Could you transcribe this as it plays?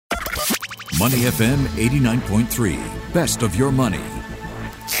Money FM 89.3. Best of your money.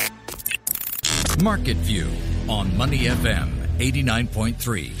 Market View on Money FM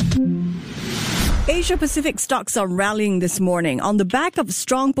 89.3. Asia Pacific stocks are rallying this morning on the back of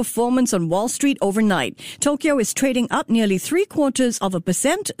strong performance on Wall Street overnight. Tokyo is trading up nearly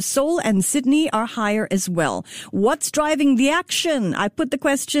 0.75%. Seoul and Sydney are higher as well. What's driving the action? I put the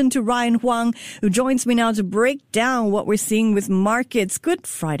question to Ryan Huang, who joins me now to break down what we're seeing with markets. Good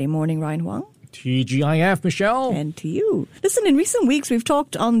Friday morning, Ryan Huang. TGIF, Michelle. And to you. Listen, in recent weeks, we've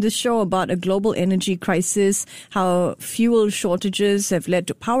talked on this show about a global energy crisis, how fuel shortages have led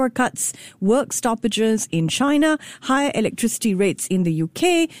to power cuts, work stoppages in China, higher electricity rates in the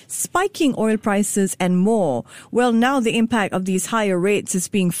UK, spiking oil prices, and more. Well, now the impact of these higher rates is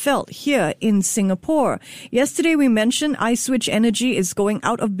being felt here in Singapore. Yesterday, we mentioned iSwitch Energy is going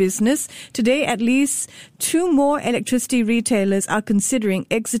out of business. Today, at least 2 more electricity retailers are considering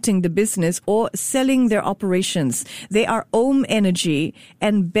exiting the business or selling their operations. They are Ohm Energy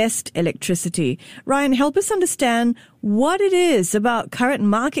and Best Electricity. Ryan, help us understand what it is about current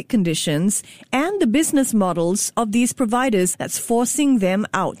market conditions and the business models of these providers that's forcing them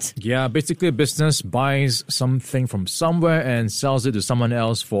out. Yeah, basically a business buys something from somewhere and sells it to someone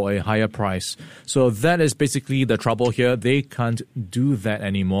else for a higher price. So that is basically the trouble here. They can't do that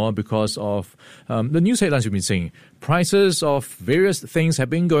anymore because of the news headlines we've been seeing. Prices of various things have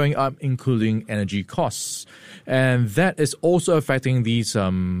been going up, including energy costs. And that is also affecting these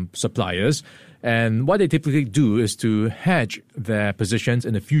suppliers. And what they typically do is to hedge their positions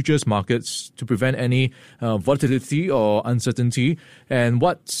in the futures markets to prevent any volatility or uncertainty. And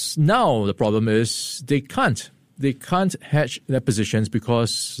what's now the problem is they can't hedge their positions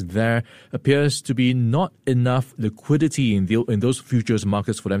because there appears to be not enough liquidity in those futures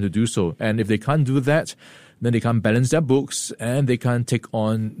markets for them to do so. And if they can't do that, then they can't balance their books and they can't take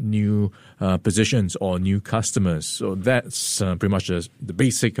on new positions or new customers. So that's pretty much the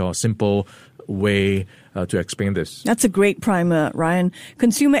basic or simple way to explain this. That's a great primer, Ryan.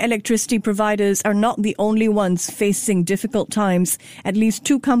 Consumer electricity providers are not the only ones facing difficult times. At least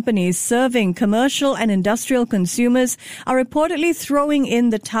 2 companies serving commercial and industrial consumers are reportedly throwing in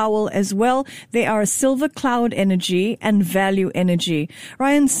the towel as well. They are Silver Cloud Energy and Value Energy.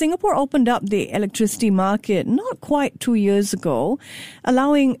 Ryan, Singapore opened up the electricity market not quite 2 years ago,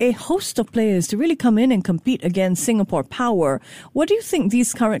 allowing a host of players to really come in and compete against Singapore Power. What do you think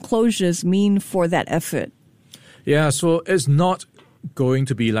these current closures mean for that effort? Yeah, so it's not going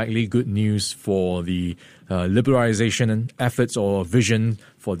to be likely good news for the liberalization efforts or vision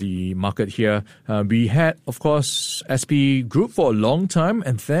for the market here. We had, of course, SP Group for a long time,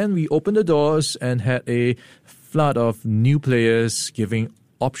 and then we opened the doors and had a flood of new players giving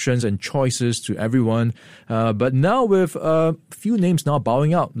options and choices to everyone. But now with a few names now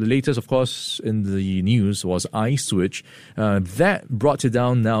bowing out. The latest, of course, in the news was iSwitch. That brought it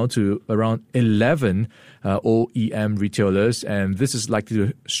down now to around 11 OEM retailers. And this is likely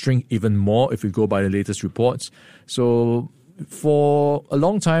to shrink even more if we go by the latest reports. So for a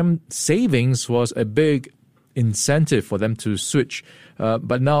long time, savings was a big incentive for them to switch.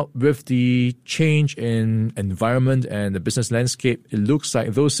 But now with the change in environment and the business landscape, it looks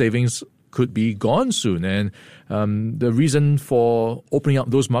like those savings could be gone soon. And the reason for opening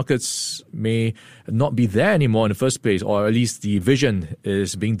up those markets may not be there anymore in the first place, or at least the vision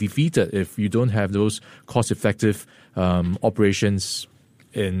is being defeated if you don't have those cost-effective operations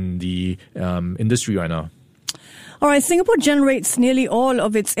in the industry right now. All right, Singapore generates nearly all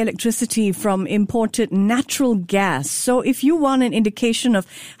of its electricity from imported natural gas. So if you want an indication of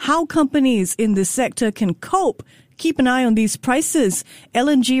how companies in this sector can cope, keep an eye on these prices.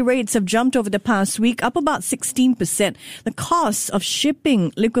 LNG rates have jumped over the past week, up about 16%. The cost of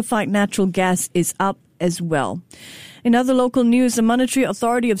shipping liquefied natural gas is up as well. In other local news, the Monetary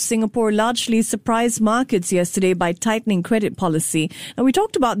Authority of Singapore largely surprised markets yesterday by tightening credit policy. Now, we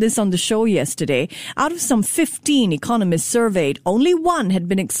talked about this on the show yesterday. Out of some 15 economists surveyed, only 1 had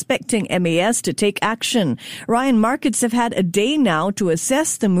been expecting MAS to take action. Ryan, markets have had a day now to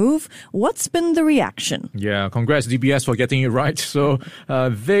assess the move. What's been the reaction? Yeah, congrats DBS for getting it right. So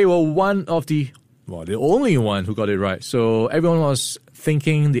they were the only one who got it right. So everyone was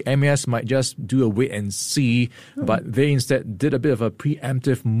thinking the MAS might just do a wait and see, but they instead did a bit of a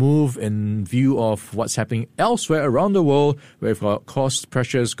preemptive move in view of what's happening elsewhere around the world, where we've got cost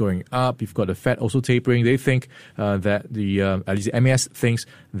pressures going up. You've got the Fed also tapering. They think that at least the MAS thinks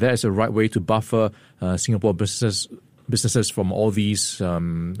that is the right way to buffer Singapore businesses from all these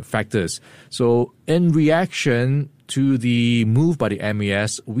factors. So in reaction to the move by the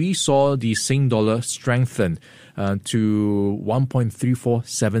MAS, we saw the Sing dollar strengthen. to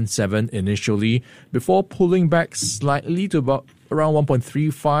 1.3477 initially, before pulling back slightly to about around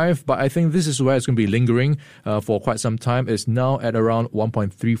 1.35, but I think this is where it's going to be lingering for quite some time. It's now at around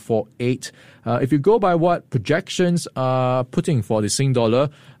 1.348. If you go by what projections are putting for the Sing dollar,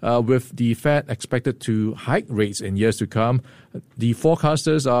 with the Fed expected to hike rates in years to come, the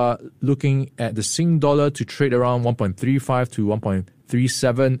forecasters are looking at the Sing dollar to trade around 1.35 to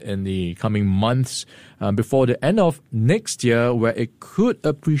 1.37 in the coming months before the end of next year, where it could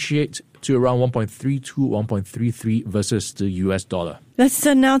appreciate to around 1.32, 1.33 versus the US dollar. Let's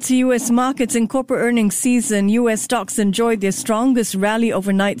turn now to U.S. markets. In corporate earnings season, U.S. stocks enjoyed their strongest rally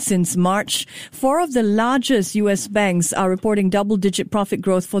overnight since March. 4 of the largest U.S. banks are reporting double-digit profit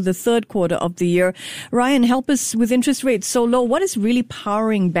growth for the third quarter of the year. Ryan, help us with interest rates so low. What is really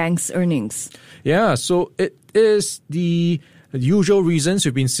powering banks' earnings? Yeah, so it is the usual reasons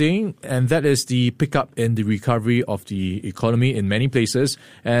we've been seeing, and that is the pickup in the recovery of the economy in many places.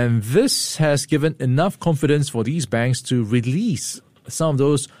 And this has given enough confidence for these banks to release some of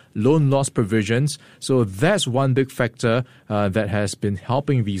those loan loss provisions. So that's one big factor that has been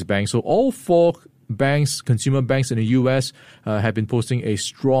helping these banks. So all 4 banks, consumer banks in the U.S. Have been posting a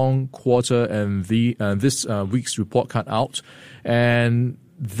strong quarter, and this week's report cut out. And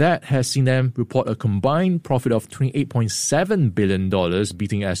that has seen them report a combined profit of $28.7 billion,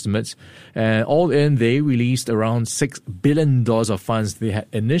 beating estimates. And all in, they released around $6 billion of funds they had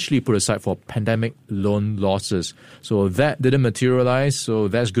initially put aside for pandemic loan losses. So that didn't materialize, so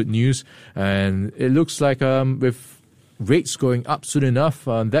that's good news. And it looks like with rates going up soon enough,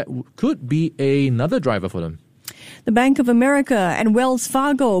 that could be another driver for them. The Bank of America and Wells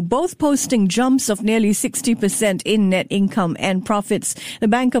Fargo both posting jumps of nearly 60% in net income and profits. The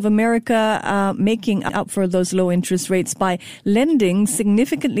Bank of America making up for those low interest rates by lending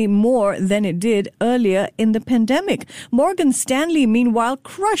significantly more than it did earlier in the pandemic. Morgan Stanley, meanwhile,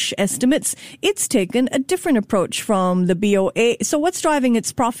 crushed estimates. It's taken a different approach from the BOA. So what's driving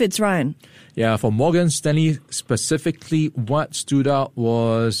its profits, Ryan? Yeah, for Morgan Stanley specifically, what stood out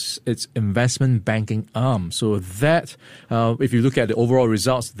was its investment banking arm. So that, if you look at the overall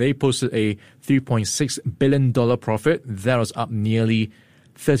results, they posted a $3.6 billion profit. That was up nearly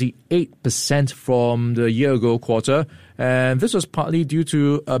 38% from the year-ago quarter. And this was partly due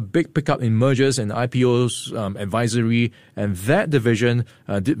to a big pickup in mergers and IPOs advisory. And that division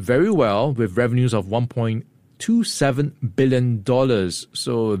did very well with revenues of $1.27 billion.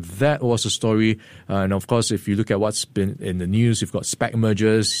 So that was a story. And of course, if you look at what's been in the news, you've got SPAC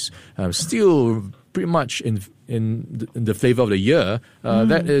mergers, still pretty much in the flavor of the year.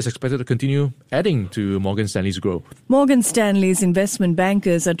 That is expected to continue adding to Morgan Stanley's growth. Morgan Stanley's investment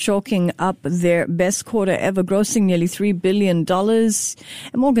bankers are chalking up their best quarter ever, grossing nearly $3 billion. And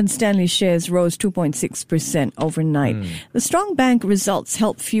Morgan Stanley shares rose 2.6% overnight. The strong bank results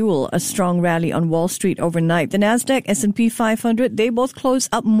helped fuel a strong rally on Wall Street overnight. The Nasdaq, S&P 500, they both closed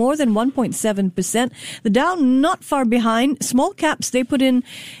up more than 1.7%. The Dow not far behind. Small caps, they put in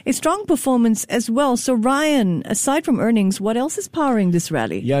a strong performance as well. So Ryan, aside from earnings, what else is powering this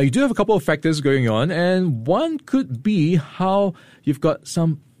rally? Yeah, you do have a couple of factors going on, and one could be how you've got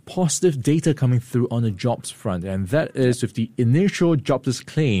some positive data coming through on the jobs front, and that is with the initial jobless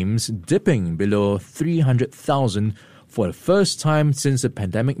claims dipping below 300,000 for the first time since the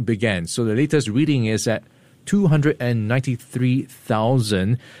pandemic began. So the latest reading is at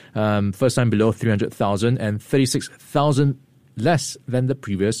 293,000, first time below 300,000, and 36,000 less than the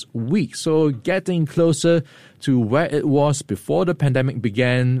previous week. So getting closer to where it was before the pandemic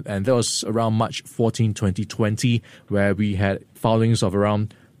began, and that was around March 14, 2020, where we had filings of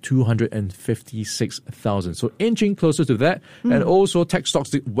around 256,000. So inching closer to that. And also tech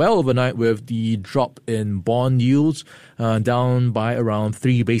stocks did well overnight with the drop in bond yields down by around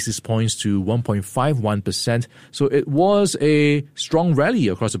 3 basis points to 1.51%. So it was a strong rally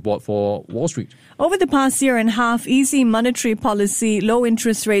across the board for Wall Street. Over the past year and a half, easy monetary policy, low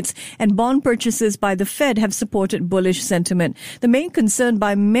interest rates, and bond purchases by the Fed have supported bullish sentiment. The main concern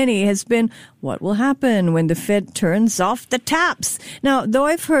by many has been what will happen when the Fed turns off the taps. Now, though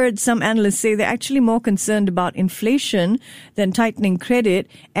I've heard some analysts say they're actually more concerned about inflation than tightening credit,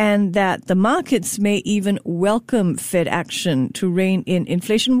 and that the markets may even welcome Fed action to rein in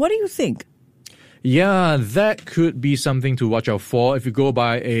inflation. What do you think? Yeah, that could be something to watch out for if you go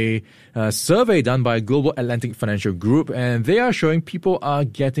by a survey done by Global Atlantic Financial Group, and they are showing people are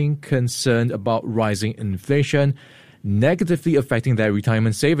getting concerned about rising inflation negatively affecting their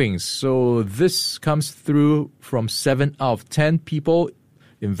retirement savings. So this comes through from 7 out of 10 people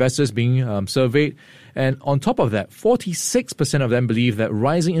investors being surveyed. And on top of that, 46% of them believe that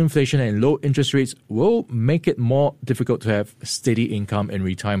rising inflation and low interest rates will make it more difficult to have steady income in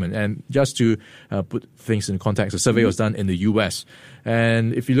retirement. And just to put things in context, the survey was done in the US.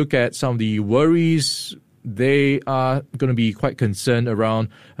 And if you look at some of the worries, they are going to be quite concerned around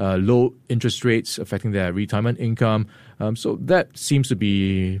low interest rates affecting their retirement income. So that seems to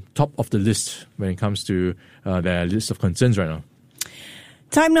be top of the list when it comes to their list of concerns right now.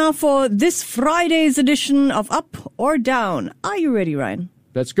 Time now for this Friday's edition of Up or Down. Are you ready, Ryan?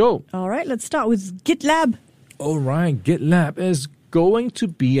 Let's go. All right, let's start with GitLab. All right, GitLab is going to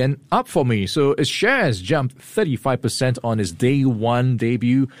be an up for me. So its shares jumped 35% on its day one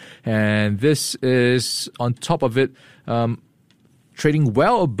debut. And this is on top of it, trading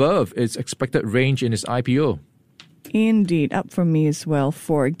well above its expected range in its IPO. Indeed, up for me as well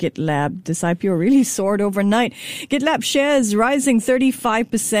for GitLab. This IPO really soared overnight. GitLab shares rising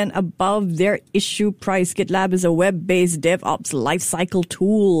 35% above their issue price. GitLab is a web-based DevOps lifecycle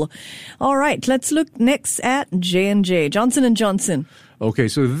tool. All right, let's look next at J&J, Johnson & Johnson. Okay,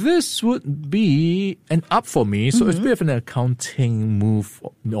 so this would be an up for me. So it's a bit of an accounting move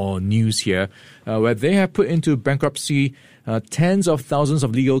or news here, where they have put into bankruptcy tens of thousands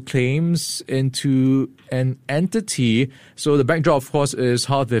of legal claims into an entity. So the backdrop, of course, is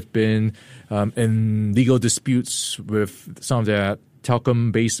how they've been in legal disputes with some of their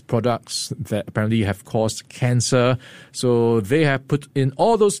telecom-based products that apparently have caused cancer. So they have put in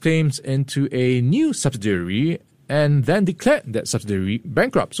all those claims into a new subsidiary and then declared that subsidiary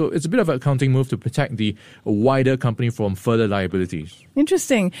bankrupt. So it's a bit of an accounting move to protect the wider company from further liabilities.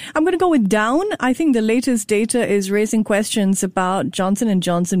 Interesting. I'm going to go with down. I think the latest data is raising questions about Johnson &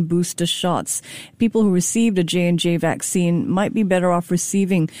 Johnson booster shots. People who received a J&J vaccine might be better off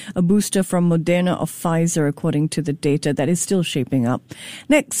receiving a booster from Moderna or Pfizer, according to the data that is still shaping up.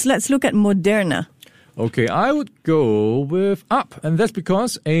 Next, let's look at Moderna. Okay, I would go with up, and that's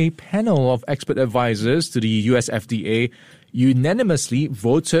because a panel of expert advisors to the US FDA unanimously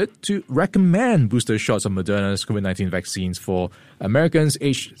voted to recommend booster shots of Moderna's COVID-19 vaccines for Americans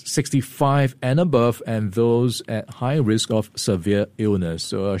aged 65 and above and those at high risk of severe illness.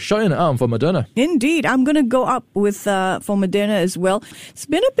 So a shot in the arm for Moderna. Indeed. I'm going to go up with for Moderna as well. It's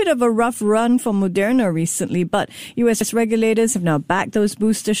been a bit of a rough run for Moderna recently, but U.S. regulators have now backed those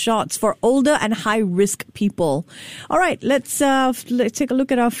booster shots for older and high-risk people. All right, let's take a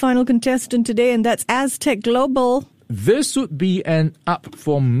look at our final contestant today, and that's Aztec Global. This would be an up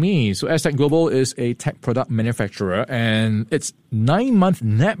for me. So Aztec Global is a tech product manufacturer, and its 9-month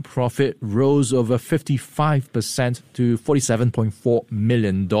net profit rose over 55% to $47.4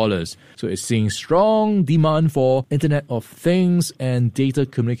 million. So it's seeing strong demand for Internet of Things and data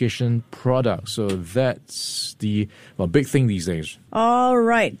communication products. So that's the big thing these days. All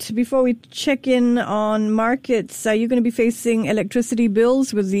right. Before we check in on markets, are you going to be facing electricity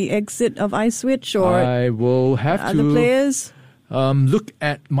bills with the exit of iSwitch, or I will have other players? Look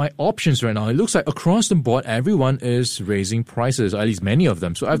at my options right now. It looks like across the board, everyone is raising prices, or at least many of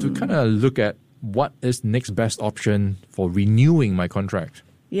them. So I have to kind of look at what is the next best option for renewing my contract.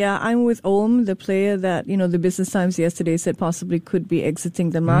 Yeah, I'm with Ohm, the player that, the Business Times yesterday said possibly could be exiting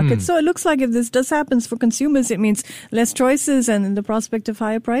the market. So it looks like if this does happen for consumers, it means less choices and the prospect of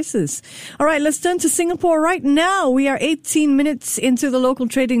higher prices. All right, let's turn to Singapore right now. We are 18 minutes into the local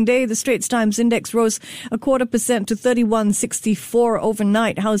trading day. The Straits Times Index rose 0.25% to 31.64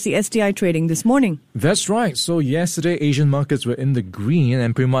 overnight. How's the STI trading this morning? That's right. So yesterday, Asian markets were in the green,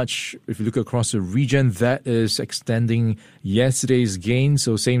 and pretty much if you look across the region, that is extending yesterday's gains.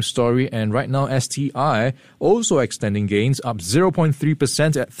 So same story. And right now, STI also extending gains, up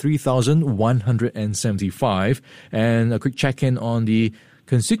 0.3% at 3,175. And a quick check-in on the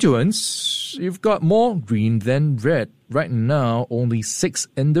constituents. You've got more green than red. Right now, only 6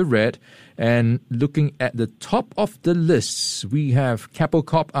 in the red. And looking at the top of the list, we have Keppel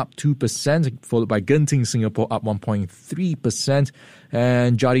Corp up 2%, followed by Genting Singapore up 1.3%,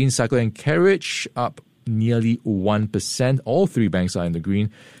 and Jardine Cycle and Carriage up nearly 1%. All 3 banks are in the green.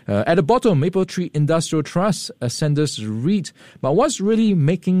 At the bottom, Mapletree Industrial Trust, Ascendus REIT. But what's really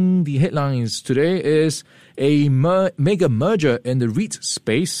making the headlines today is a mega merger in the REIT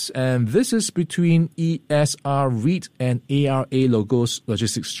space, and this is between ESR REIT and ARA Logos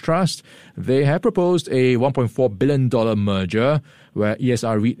Logistics Trust. They have proposed a $1.4 billion merger where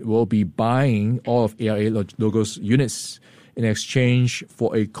ESR REIT will be buying all of ARA Logos units in exchange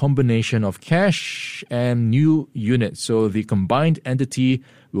for a combination of cash and new units. So the combined entity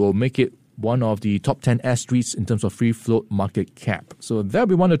will make it one of the top 10 S-REITs in terms of free float market cap. So that'll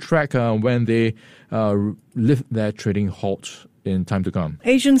be one to track when they lift their trading halt in time to come.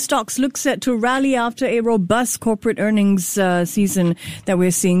 Asian stocks look set to rally after a robust corporate earnings season that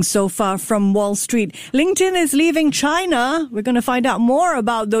we're seeing so far from Wall Street. LinkedIn is leaving China. We're going to find out more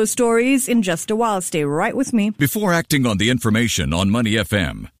about those stories in just a while. Stay right with me. Before acting on the information on Money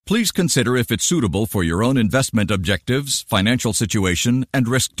FM, please consider if it's suitable for your own investment objectives, financial situation, and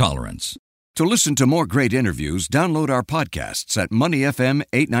risk tolerance. To listen to more great interviews, download our podcasts at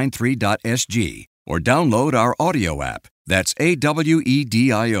moneyfm893.sg or download our audio app. That's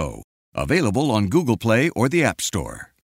AWEDIO. Available on Google Play or the App Store.